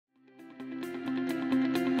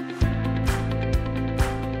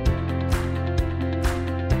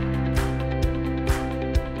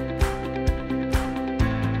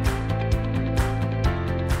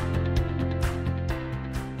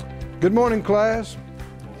Good morning, class.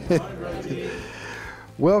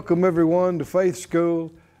 Welcome, everyone, to Faith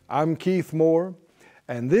School. I'm Keith Moore,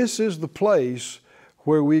 and this is the place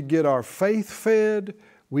where we get our faith fed,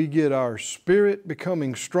 we get our spirit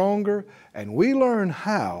becoming stronger, and we learn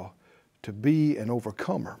how to be an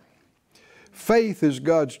overcomer. Faith is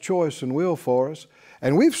God's choice and will for us,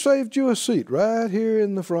 and we've saved you a seat right here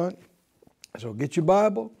in the front. So get your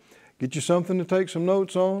Bible, get you something to take some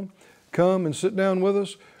notes on, come and sit down with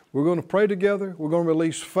us. We're going to pray together, we're going to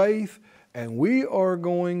release faith, and we are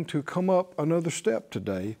going to come up another step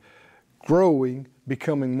today, growing,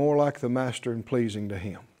 becoming more like the Master and pleasing to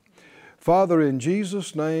Him. Father, in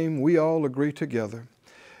Jesus' name, we all agree together.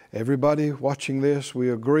 Everybody watching this, we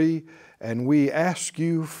agree, and we ask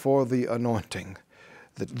you for the anointing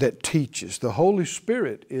that teaches. The Holy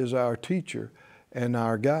Spirit is our teacher and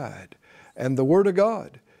our guide, and the Word of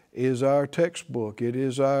God is our textbook. It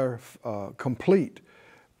is our complete,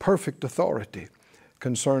 perfect authority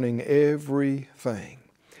concerning everything.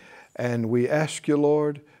 And we ask you,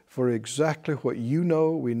 Lord, for exactly what you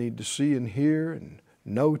know we need to see and hear and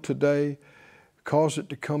know today. Cause it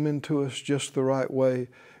to come into us just the right way.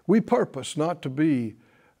 We purpose not to be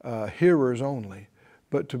hearers only,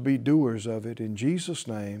 but to be doers of it. In Jesus'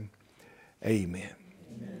 name, amen.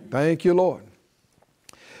 Amen. Thank you, Lord.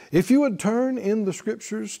 If you would turn in the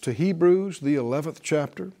Scriptures to Hebrews, the 11th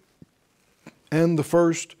chapter, and the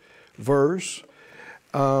first verse.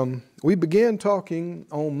 We began talking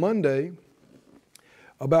on Monday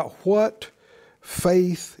about what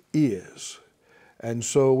faith is. And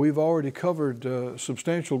so we've already covered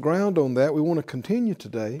substantial ground on that. We want to continue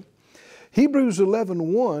today. Hebrews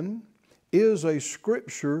 11:1 is a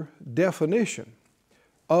scripture definition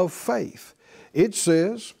of faith. It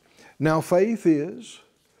says, "Now faith is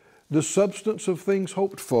the substance of things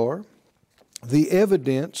hoped for, the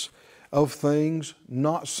evidence of things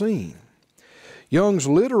not seen." Young's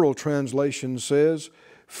literal translation says,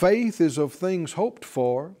 "Faith is of things hoped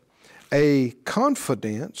for, a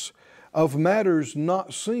confidence of matters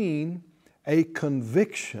not seen, a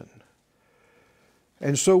conviction."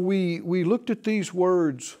 And so we looked at these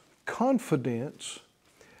words, confidence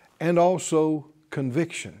and also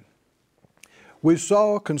conviction. We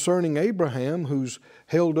saw concerning Abraham, who's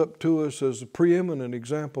held up to us as a preeminent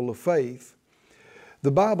example of faith, the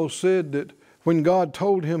Bible said that when God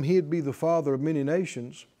told him he'd be the father of many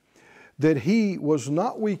nations, that he was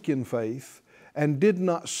not weak in faith and did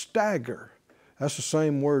not stagger. That's the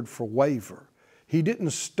same word for waver. He didn't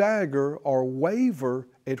stagger or waver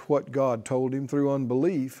at what God told him through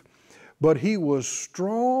unbelief, but he was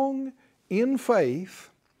strong in faith.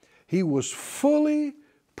 He was fully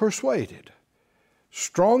persuaded.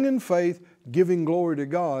 Strong in faith, giving glory to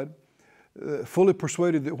God, fully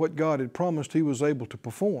persuaded that what God had promised he was able to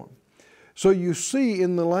perform. So you see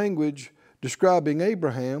in the language describing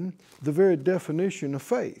Abraham the very definition of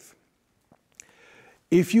faith.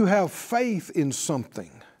 If you have faith in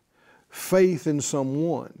something, faith in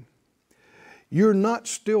someone, you're not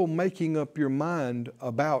still making up your mind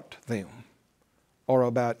about them or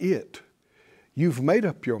about it. You've made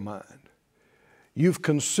up your mind. You've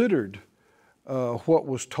considered what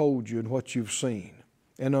was told you and what you've seen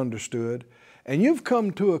and understood, and you've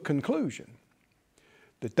come to a conclusion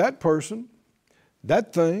that that person,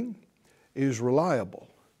 that thing is reliable,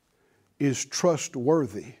 is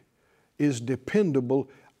trustworthy, is dependable.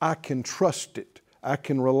 I can trust it. I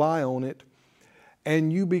can rely on it.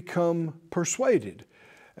 And you become persuaded.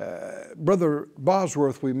 Brother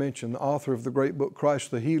Bosworth, we mentioned, the author of the great book,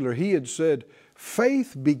 Christ the Healer, he had said,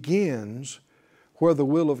 faith begins where the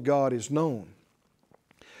will of God is known,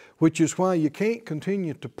 which is why you can't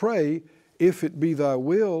continue to pray, "If it be thy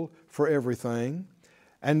will," for everything,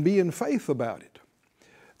 and be in faith about it.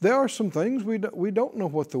 There are some things we don't know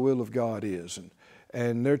what the will of God is.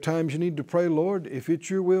 And there are times you need to pray, "Lord, if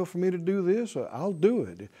it's your will for me to do this, I'll do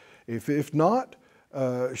it. If not,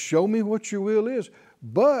 show me what your will is."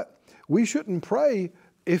 But we shouldn't pray,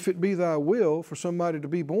 "If it be thy will," for somebody to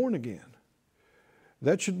be born again.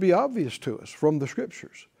 That should be obvious to us from the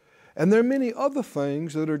Scriptures. And there are many other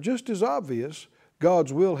things that are just as obvious.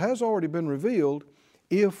 God's will has already been revealed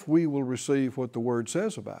if we will receive what the Word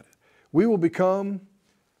says about it. We will become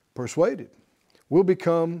persuaded. We'll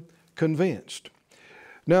become convinced.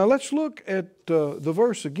 Now let's look at the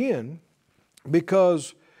verse again,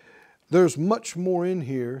 because there's much more in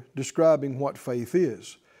here describing what faith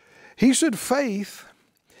is. He said faith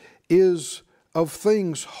is of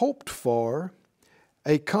things hoped for,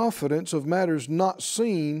 a confidence of matters not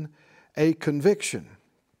seen, a conviction.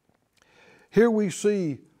 Here we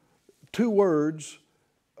see two words,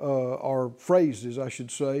 or phrases I should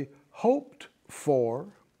say, hoped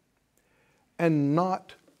for and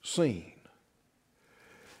not seen.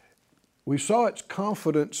 We saw its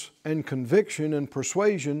confidence and conviction and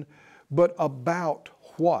persuasion, but about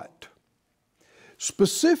what?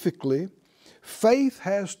 Specifically, faith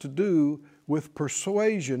has to do with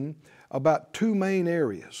persuasion about two main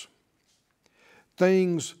areas: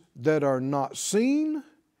 things that are not seen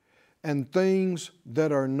and things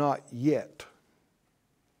that are not yet.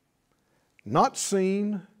 Not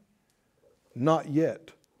seen, not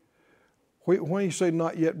yet. Why do you say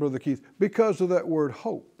not yet, Brother Keith? Because of that word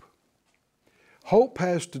hope. Hope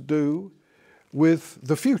has to do with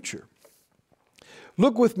the future.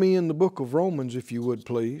 Look with me in the book of Romans, if you would,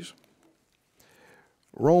 please.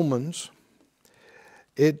 Romans.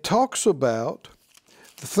 It talks about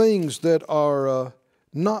the things that are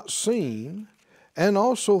not seen and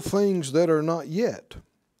also things that are not yet.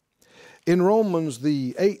 In Romans,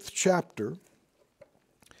 the 8th chapter,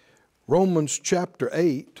 Romans chapter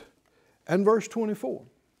 8 and verse 24.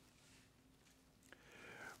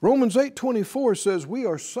 Romans 8:24 says we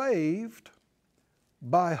are saved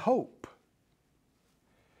by hope.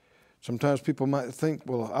 Sometimes people might think,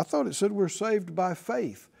 well, I thought it said we're saved by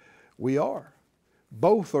faith. We are.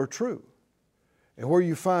 Both are true. And where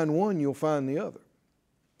you find one, you'll find the other.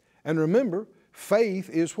 And remember, faith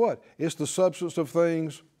is what? It's the substance of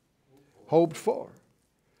things hoped for.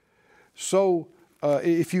 So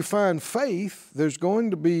if you find faith, there's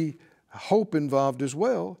going to be hope involved as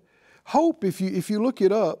well. Hope, if you look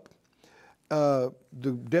it up, the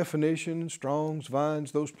definition, Strong's,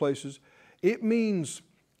 Vines, those places, it means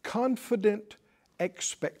confident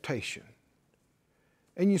expectation.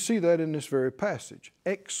 And you see that in this very passage.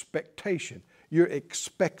 Expectation. You're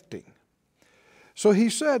expecting. So he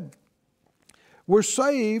said, we're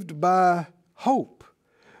saved by hope,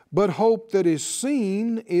 but hope that is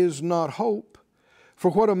seen is not hope.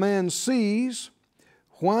 For what a man sees,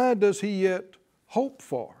 why does he yet hope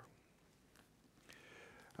for?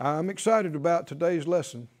 I'm excited about today's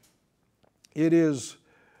lesson. It is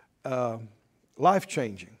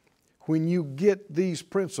life-changing. When you get these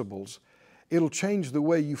principles, it'll change the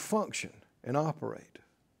way you function and operate.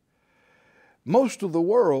 Most of the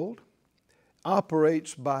world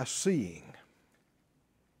operates by seeing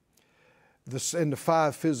and the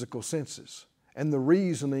five physical senses and the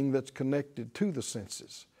reasoning that's connected to the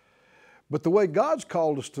senses. But the way God's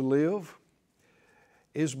called us to live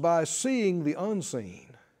is by seeing the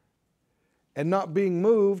unseen and not being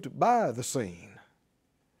moved by the seen.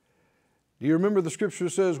 Do you remember the scripture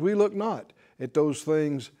says, we look not at those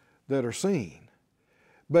things that are seen,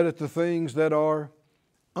 but at the things that are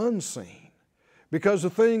unseen. Because the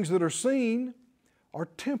things that are seen are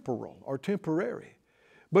temporal, are temporary.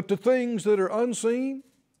 But the things that are unseen,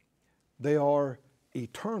 they are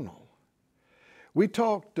eternal. We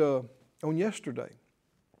talked on yesterday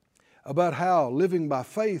about how living by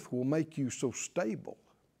faith will make you so stable.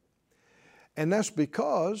 And that's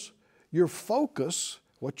because your focus,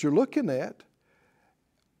 what you're looking at,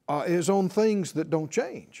 is on things that don't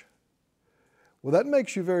change. Well, that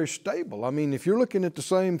makes you very stable. I mean, if you're looking at the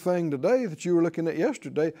same thing today that you were looking at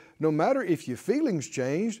yesterday, no matter if your feelings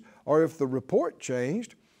changed or if the report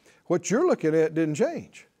changed, what you're looking at didn't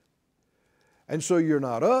change. And so you're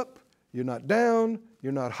not up, you're not down,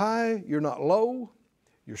 you're not high, you're not low,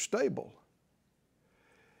 you're stable.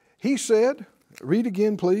 He said, read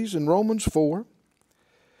again please in Romans 4,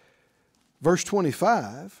 verse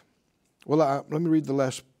 25. Well, let me read the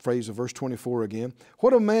last phrase of verse 24 again.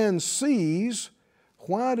 What a man sees,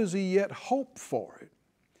 why does he yet hope for it?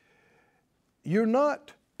 You're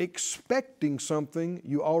not expecting something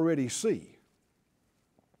you already see.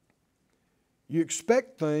 You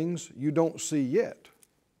expect things you don't see yet.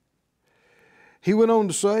 He went on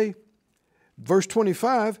to say, verse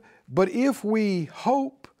 25, but if we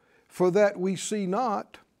hope for that we see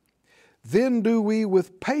not, then do we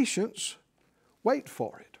with patience wait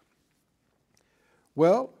for it.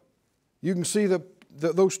 Well, you can see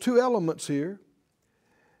those two elements here,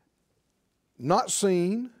 not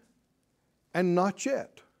seen and not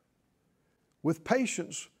yet. With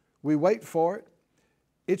patience, we wait for it.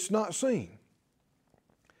 It's not seen.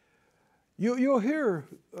 You'll hear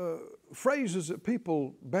phrases that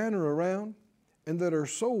people banter around and that are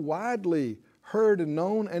so widely heard and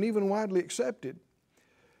known and even widely accepted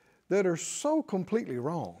that are so completely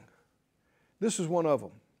wrong. This is one of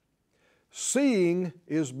them. Seeing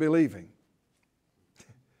is believing.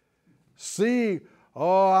 See,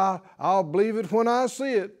 I'll believe it when I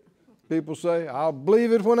see it. People say, I'll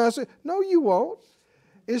believe it when I see it. No, you won't.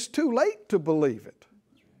 It's too late to believe it.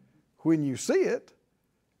 When you see it,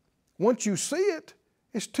 once you see it,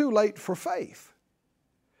 it's too late for faith.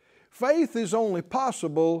 Faith is only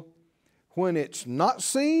possible when it's not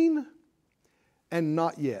seen and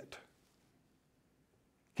not yet.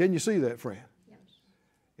 Can you see that, friend? Yes.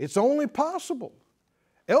 It's only possible.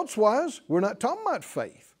 Elsewise, we're not talking about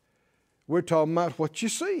faith. We're talking about what you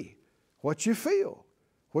see, what you feel,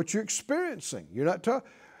 what you're experiencing. You're not talking.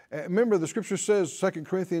 Remember, the Scripture says, 2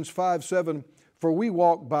 Corinthians 5:7, for we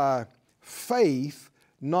walk by faith,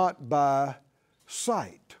 not by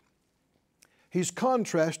sight. He's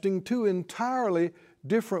contrasting two entirely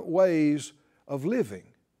different ways of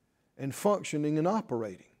living and functioning and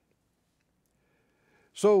operating.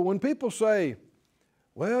 So when people say,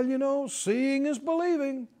 well, you know, seeing is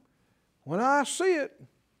believing. When I see it,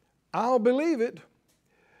 I'll believe it.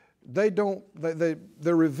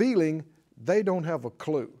 They're revealing they don't have a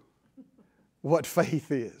clue what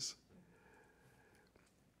faith is.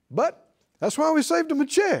 But that's why we saved them a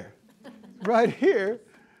chair right here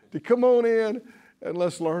to come on in and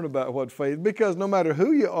let's learn about what faith, because no matter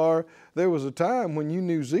who you are, there was a time when you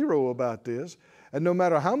knew zero about this, and no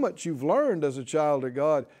matter how much you've learned as a child of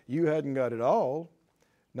God, you hadn't got it all,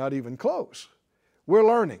 not even close. We're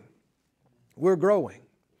learning. We're growing.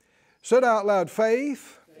 Said out loud,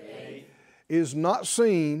 faith is not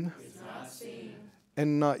seen,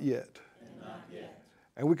 and not yet.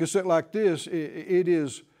 And we could say it like this, it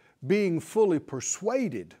is being fully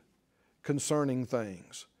persuaded concerning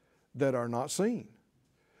things that are not seen.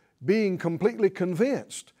 Being completely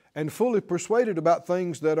convinced and fully persuaded about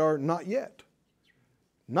things that are not yet.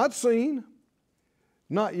 Not seen,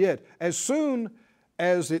 not yet. As soon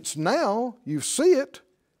as it's now, you see it,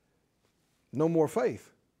 no more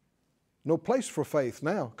faith. No place for faith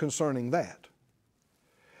now concerning that.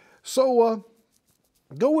 So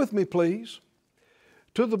go with me, please,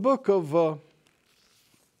 to the book of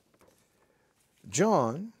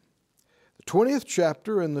John, the 20th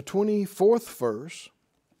chapter and the 24th verse.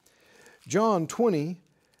 John 20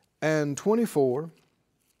 and 24.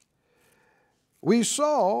 We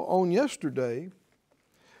saw on yesterday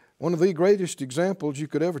one of the greatest examples you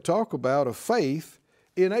could ever talk about of faith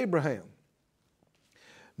in Abraham.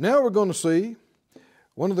 Now we're going to see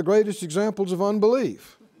one of the greatest examples of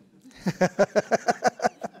unbelief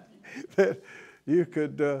that you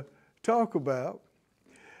could talk about.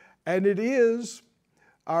 And it is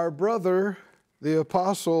our brother, the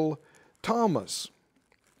Apostle Thomas.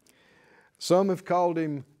 Some have called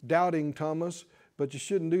him Doubting Thomas, but you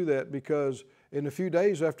shouldn't do that, because in a few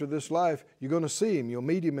days after this life, you're going to see him. You'll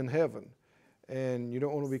meet him in heaven. And you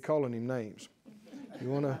don't want to be calling him names. You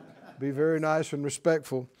want to be very nice and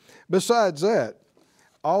respectful. Besides that,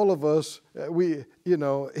 all of us,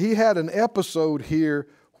 he had an episode here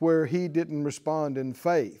where he didn't respond in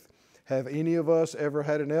faith. Have any of us ever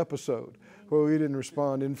had an episode where we didn't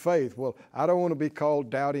respond in faith? Well, I don't want to be called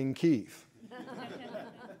Doubting Keith.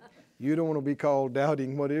 You don't want to be called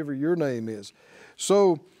Doubting whatever your name is.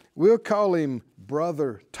 So we'll call him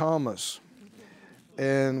Brother Thomas.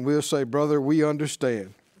 And we'll say, brother, we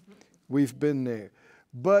understand. We've been there.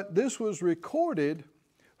 But this was recorded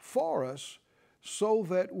for us so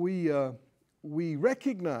that we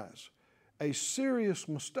recognize a serious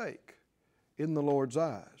mistake in the Lord's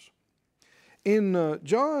eyes. In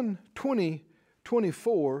John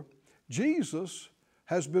 20:24, Jesus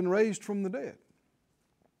has been raised from the dead.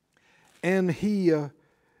 And he,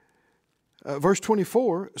 verse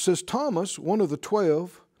 24 says, Thomas, one of the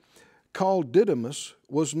 12, called Didymus,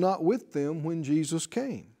 was not with them when Jesus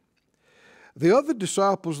came. The other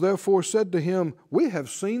disciples therefore said to him, we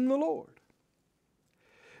have seen the Lord.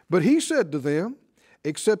 But he said to them,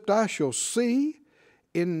 except I shall see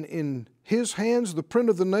in his hands the print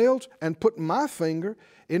of the nails, and put my finger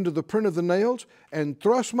into the print of the nails, and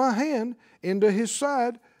thrust my hand into his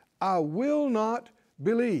side, I will not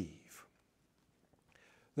believe.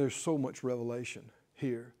 There's so much revelation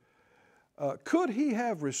here. Could he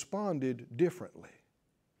have responded differently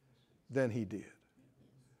than he did?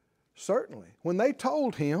 Certainly. When they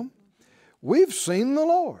told him, we've seen the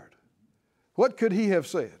Lord, what could he have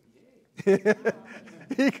said?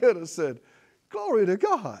 He could have said, glory to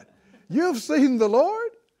God. You've seen the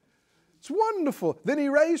Lord? It's wonderful. Then he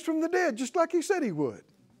raised from the dead, just like he said he would.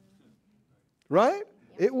 Right?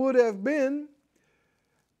 It would have been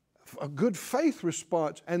a good faith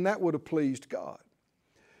response, and that would have pleased God.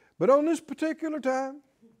 But on this particular time,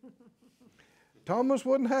 Thomas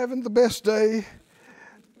wasn't having the best day,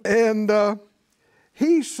 and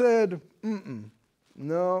he said,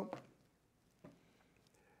 no.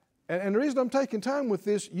 And the reason I'm taking time with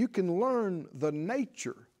this, you can learn the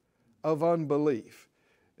nature of unbelief.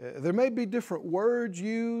 There may be different words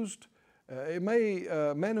used. It may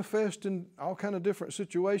manifest in all kind of different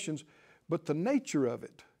situations, but the nature of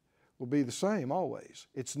it will be the same always.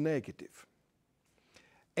 It's negative.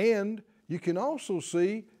 And you can also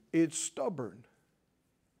see it's stubborn.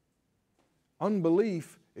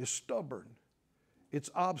 Unbelief is stubborn. It's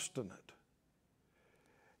obstinate.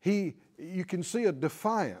 You can see a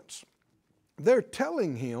defiance. They're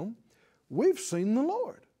telling him, we've seen the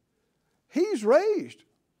Lord. He's raised.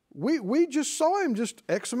 We just saw him just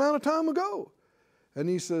X amount of time ago. And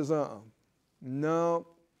he says, no,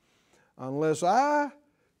 unless I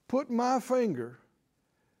put my finger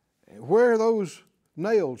where those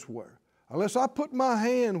nails were, unless I put my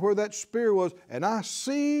hand where that spear was, and I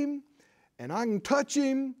see him, and I can touch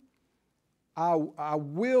him, I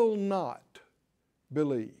will not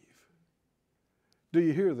believe. Do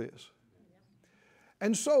you hear this?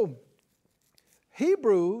 And so,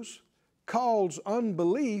 Hebrews calls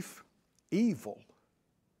unbelief evil.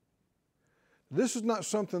 This is not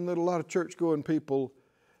something that a lot of church-going people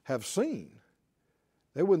have seen.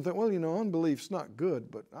 They wouldn't think, well, unbelief's not good,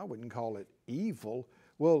 but I wouldn't call it evil.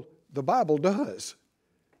 Well, the Bible does.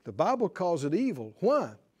 The Bible calls it evil.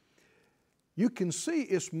 Why? You can see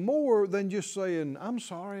it's more than just saying, I'm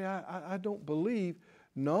sorry, I don't believe.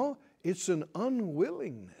 No, it's an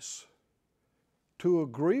unwillingness to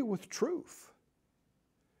agree with truth.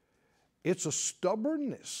 It's a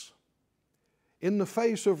stubbornness in the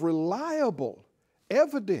face of reliable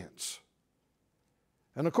evidence.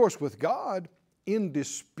 And of course, with God,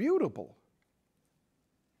 indisputable,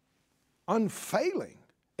 unfailing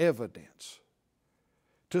evidence.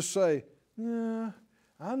 To say, yeah,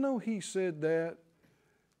 I know he said that,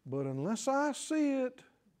 but unless I see it,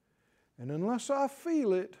 and unless I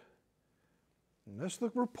feel it, unless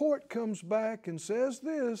the report comes back and says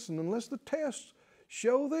this, and unless the tests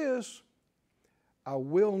show this, I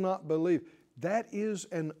will not believe. That is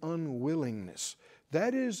an unwillingness.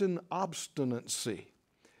 That is an obstinacy.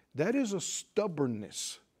 That is a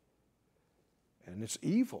stubbornness. And it's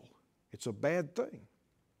evil. It's a bad thing.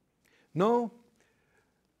 No,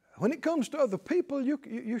 when it comes to other people,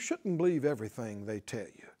 you shouldn't believe everything they tell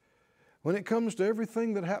you. When it comes to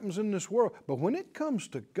everything that happens in this world. But when it comes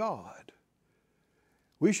to God,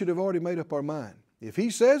 we should have already made up our mind. If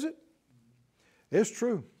He says it, it's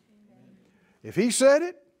true. If He said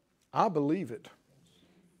it, I believe it.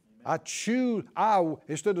 I choose,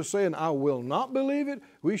 instead of saying I will not believe it,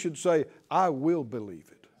 we should say I will believe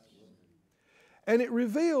it. And it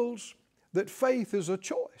reveals that faith is a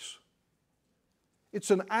choice.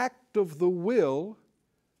 It's an act of the will,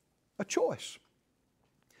 a choice.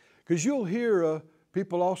 Because you'll hear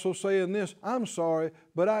people also saying this, I'm sorry,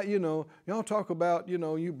 but y'all talk about,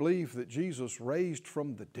 you believe that Jesus raised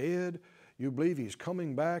from the dead. You believe He's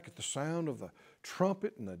coming back at the sound of the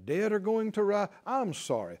trumpet and the dead are going to rise. I'm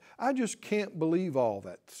sorry. I just can't believe all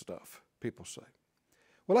that stuff, people say.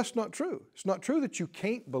 Well, that's not true. It's not true that you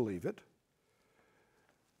can't believe it.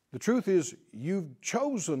 The truth is you've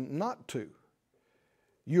chosen not to.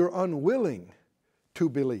 You're unwilling to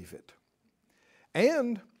believe it.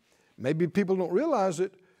 And maybe people don't realize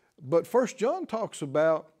it, but 1 John talks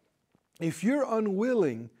about if you're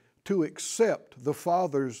unwilling to accept the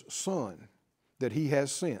Father's Son that He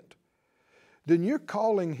has sent, then you're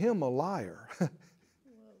calling Him a liar.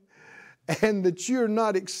 And that you're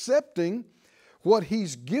not accepting what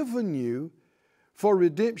He's given you for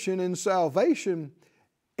redemption and salvation.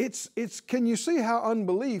 Can you see how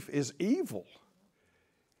unbelief is evil?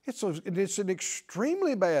 It's an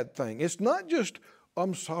extremely bad thing. It's not just,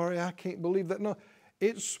 I'm sorry, I can't believe that. No,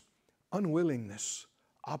 it's unwillingness,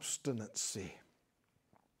 obstinacy.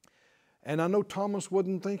 And I know Thomas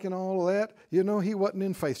wasn't thinking all of that. He wasn't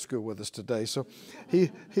in faith school with us today. So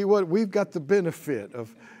we've got the benefit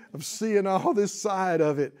of seeing all this side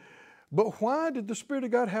of it. But why did the Spirit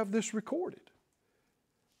of God have this recorded?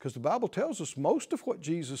 Because the Bible tells us most of what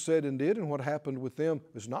Jesus said and did and what happened with them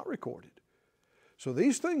is not recorded. So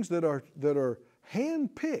these things that are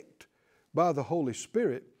handpicked by the Holy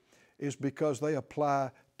Spirit is because they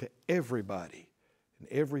apply to everybody in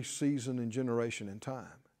every season and generation and time.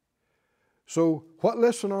 So what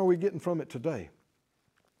lesson are we getting from it today?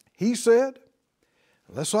 He said,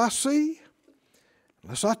 unless I see,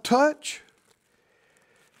 unless I touch,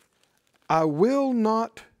 I will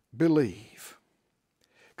not believe.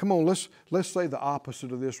 Come on, let's say the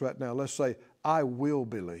opposite of this right now. Let's say, I will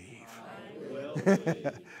believe.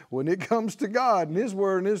 When it comes to God and His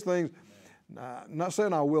Word and His things, I'm not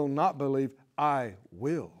saying I will not believe, I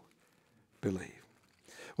will believe.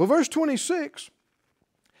 Well, verse 26,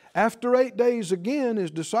 after 8 days again,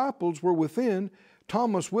 His disciples were within,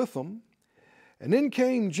 Thomas with them. And then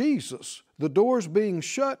came Jesus, the doors being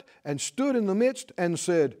shut, and stood in the midst and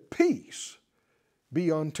said, Peace be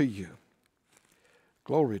unto you.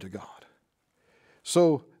 Glory to God.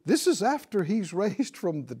 So this is after he's raised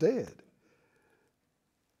from the dead.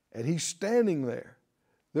 And he's standing there.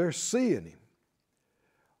 They're seeing him.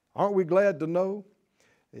 Aren't we glad to know?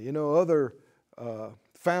 You know, other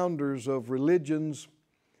founders of religions,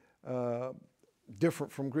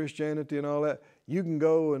 different from Christianity and all that, you can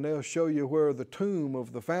go and they'll show you where the tomb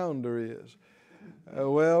of the founder is.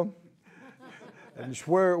 And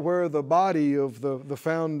where the body of the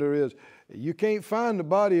founder is. You can't find the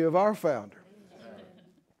body of our founder.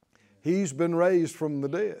 He's been raised from the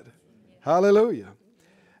dead. Hallelujah.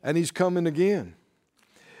 And he's coming again.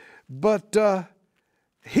 But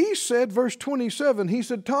he said, verse 27, he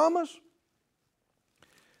said, Thomas,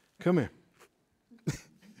 come here.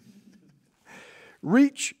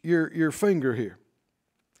 Reach your finger here.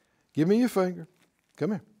 Give me your finger.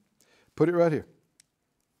 Come here. Put it right here.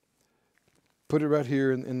 Put it right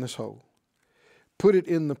here in this hole. Put it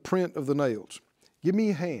in the print of the nails. Give me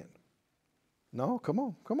your hand. No, come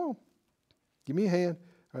on, come on. Give me your hand.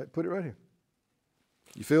 All right, put it right here.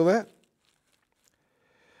 You feel that?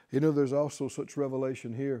 You know, there's also such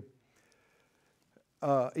revelation here.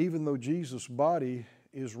 Even though Jesus' body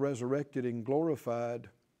is resurrected and glorified,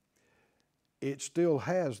 it still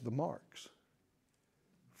has the marks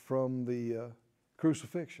from the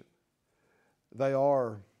crucifixion. They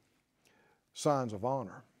are signs of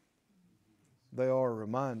honor. They are a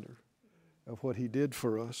reminder of what he did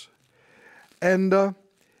for us. And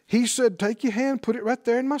he said, take your hand, put it right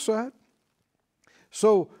there in my side.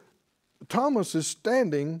 So Thomas is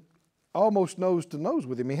standing almost nose to nose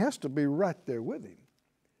with him. He has to be right there with him.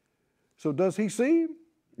 So does he see him?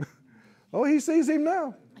 Oh, he sees him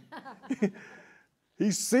now.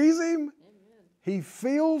 He sees him. He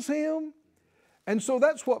feels him. And so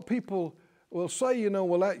that's what people will say, you know,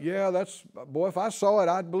 well, boy, if I saw it,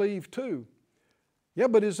 I'd believe too. Yeah,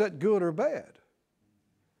 but is that good or bad?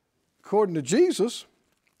 According to Jesus,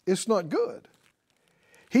 it's not good.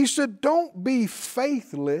 He said, don't be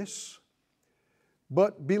faithless,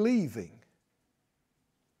 but believing.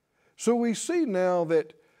 So we see now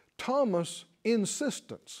that Thomas'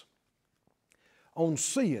 insistence on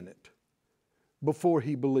seeing it before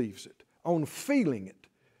he believes it, on feeling it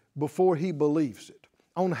before he believes it,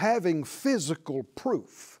 on having physical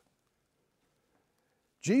proof.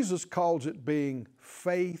 Jesus calls it being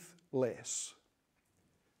faithless.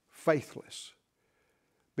 Faithless.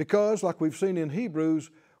 Because, like we've seen in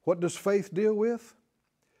Hebrews, what does faith deal with?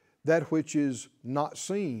 That which is not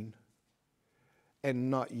seen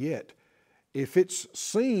and not yet. If it's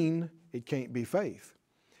seen, it can't be faith.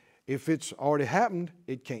 If it's already happened,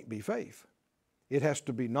 it can't be faith. It has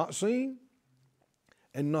to be not seen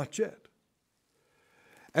and not yet.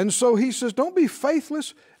 And so he says, don't be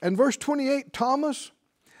faithless. And verse 28, Thomas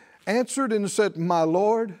answered and said, my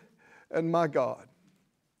Lord and my God.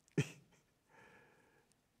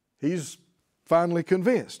 He's finally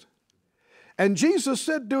convinced. And Jesus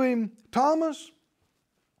said to him, Thomas,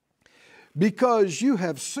 because you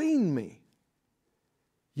have seen me,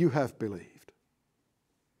 you have believed.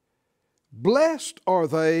 Blessed are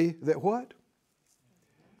they that what?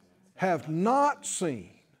 Have not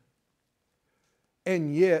seen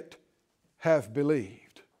and yet have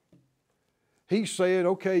believed. He said,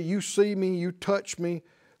 okay, you see me, you touch me,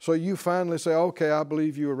 so you finally say, okay, I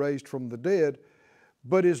believe you were raised from the dead.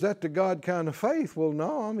 But is that the God kind of faith? Well,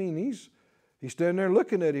 no, I mean, he's standing there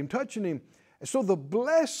looking at him, touching him. So the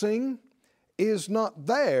blessing is not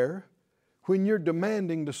there when you're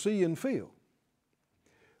demanding to see and feel.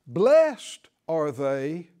 Blessed are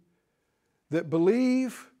they that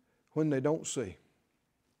believe when they don't see.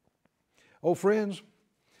 Oh, friends,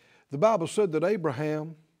 the Bible said that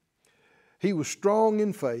Abraham, he was strong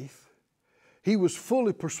in faith. He was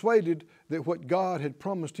fully persuaded that what God had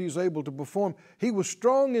promised he was able to perform. He was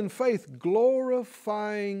strong in faith,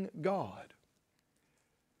 glorifying God.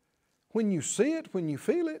 When you see it, when you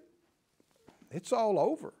feel it, it's all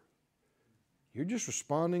over. You're just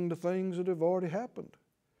responding to things that have already happened.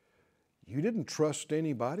 You didn't trust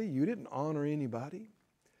anybody. You didn't honor anybody.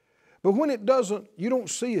 But when it doesn't, you don't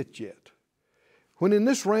see it yet. When in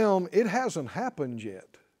this realm, it hasn't happened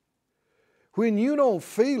yet. When you don't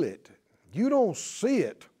feel it, you don't see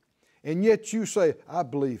it, and yet you say, I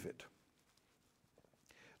believe it.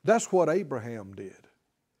 That's what Abraham did.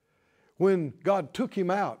 When God took him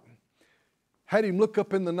out, had him look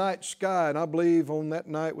up in the night sky, and I believe on that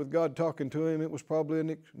night with God talking to him, it was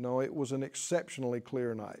probably it was an exceptionally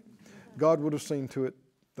clear night. God would have seen to it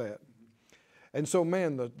that. And so,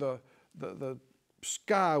 man, the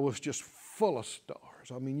sky was just full of stars.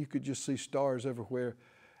 I mean, you could just see stars everywhere.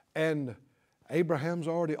 And Abraham's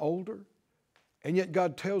already older, and yet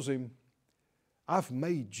God tells him, I've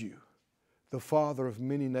made you the father of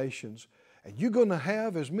many nations, and you're going to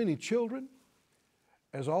have as many children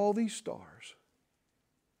as all these stars.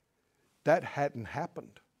 That hadn't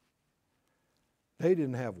happened. They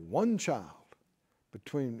didn't have one child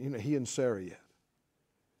between he and Sarah yet.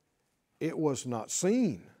 It was not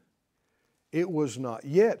seen. It was not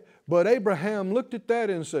yet. But Abraham looked at that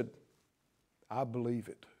and said, I believe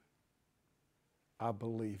it. I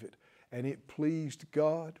believe it. And it pleased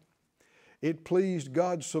God. It pleased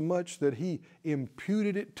God so much that He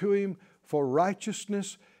imputed it to him for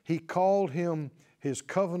righteousness. He called him His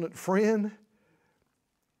covenant friend.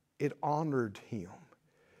 It honored Him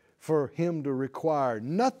for him to require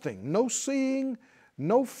nothing, no seeing,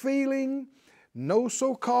 no feeling, no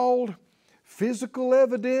so-called physical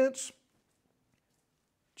evidence.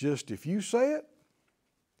 Just if you say it,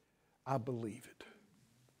 I believe it.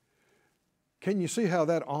 Can you see how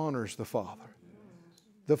that honors the Father?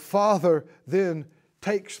 The Father then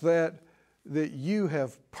takes that you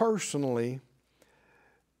have personally,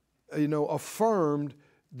 affirmed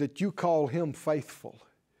that you call Him faithful.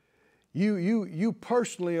 You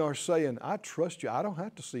personally are saying, I trust you. I don't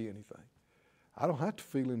have to see anything. I don't have to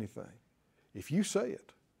feel anything. If you say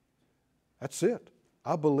it, that's it.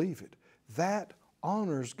 I believe it. That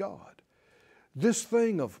honors God. This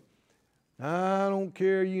thing of, I don't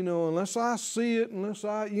care, unless I see it, unless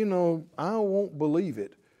I won't believe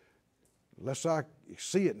it, unless I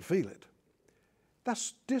see it and feel it.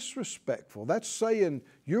 That's disrespectful. That's saying,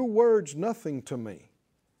 your word's nothing to me.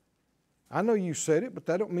 I know you said it, but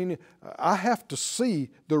that don't mean it. I have to see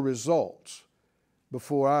the results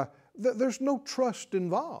before there's no trust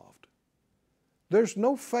involved. There's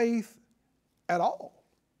no faith at all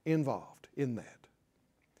involved in that.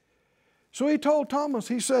 So He told Thomas,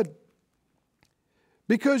 He said,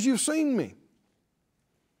 because you've seen me.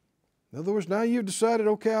 In other words, now you've decided,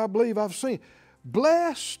 okay, I believe I've seen.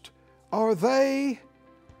 Blessed are they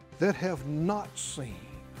that have not seen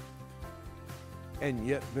and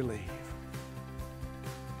yet believe.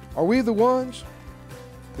 Are we the ones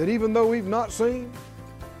that even though we've not seen,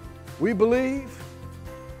 we believe?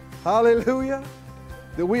 Hallelujah.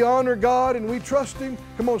 That we honor God and we trust Him.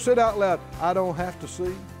 Come on, say it out loud. I don't have to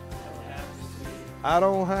see. I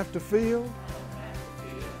don't have to feel.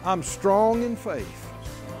 I'm strong in faith,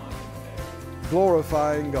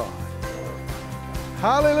 glorifying God.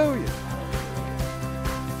 Hallelujah.